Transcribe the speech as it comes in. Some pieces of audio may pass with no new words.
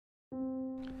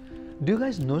Do you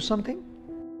guys know something?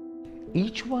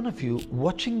 Each one of you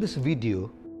watching this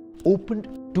video opened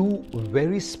two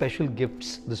very special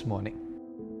gifts this morning.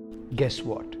 Guess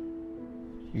what?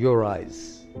 Your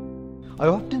eyes. I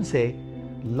often say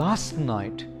last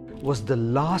night was the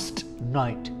last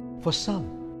night for some,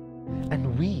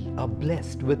 and we are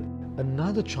blessed with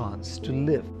another chance to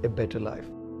live a better life.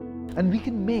 And we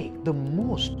can make the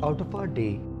most out of our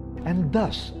day and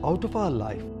thus out of our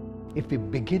life if we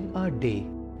begin our day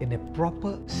in a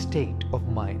proper state of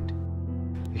mind.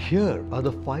 Here are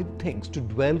the 5 things to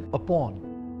dwell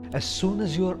upon as soon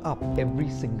as you are up every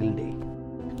single day.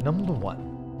 Number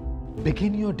 1,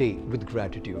 begin your day with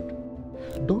gratitude.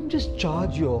 Don't just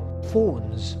charge your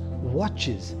phones,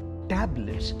 watches,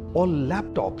 tablets or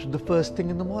laptops the first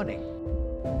thing in the morning.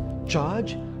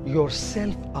 Charge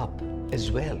yourself up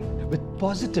as well with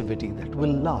positivity that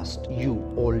will last you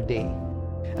all day.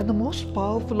 And the most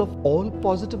powerful of all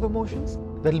positive emotions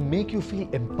that will make you feel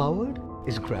empowered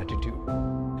is gratitude.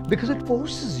 Because it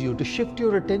forces you to shift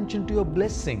your attention to your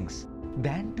blessings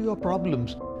than to your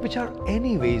problems, which are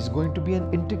anyways going to be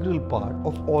an integral part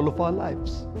of all of our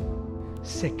lives.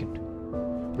 Second,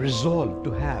 resolve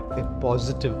to have a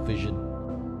positive vision.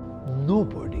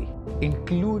 Nobody,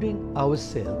 including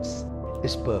ourselves,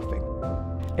 is perfect.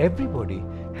 Everybody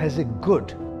has a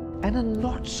good and a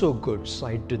not so good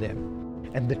side to them.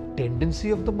 And the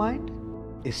tendency of the mind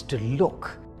is to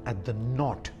look at the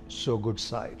not so good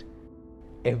side.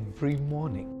 Every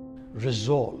morning,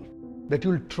 resolve that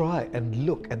you'll try and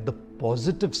look at the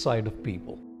positive side of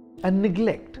people and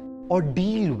neglect or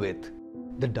deal with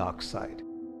the dark side.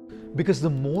 Because the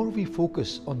more we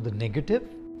focus on the negative,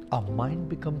 our mind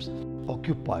becomes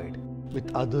occupied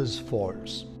with others'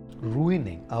 faults,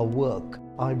 ruining our work,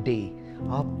 our day,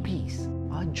 our peace,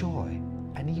 our joy,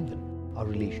 and even our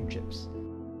relationships.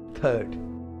 Third,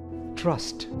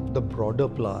 trust the broader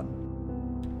plan.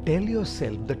 Tell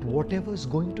yourself that whatever is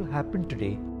going to happen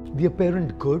today, the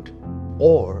apparent good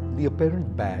or the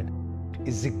apparent bad,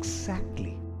 is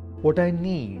exactly what I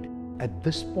need at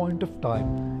this point of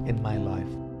time in my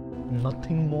life.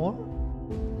 Nothing more,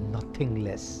 nothing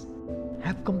less.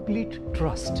 Have complete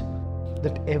trust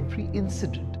that every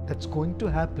incident that's going to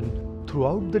happen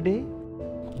throughout the day,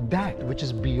 that which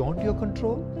is beyond your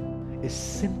control, is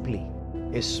simply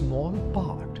a small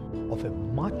part of a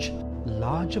much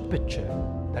larger picture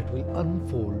that will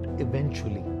unfold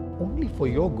eventually only for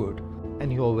your good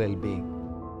and your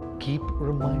well-being. Keep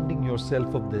reminding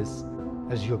yourself of this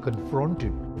as you're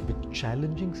confronted with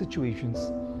challenging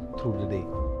situations through the day.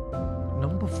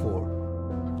 Number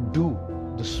 4, do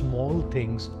the small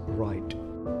things right.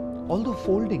 Although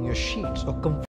folding your sheets or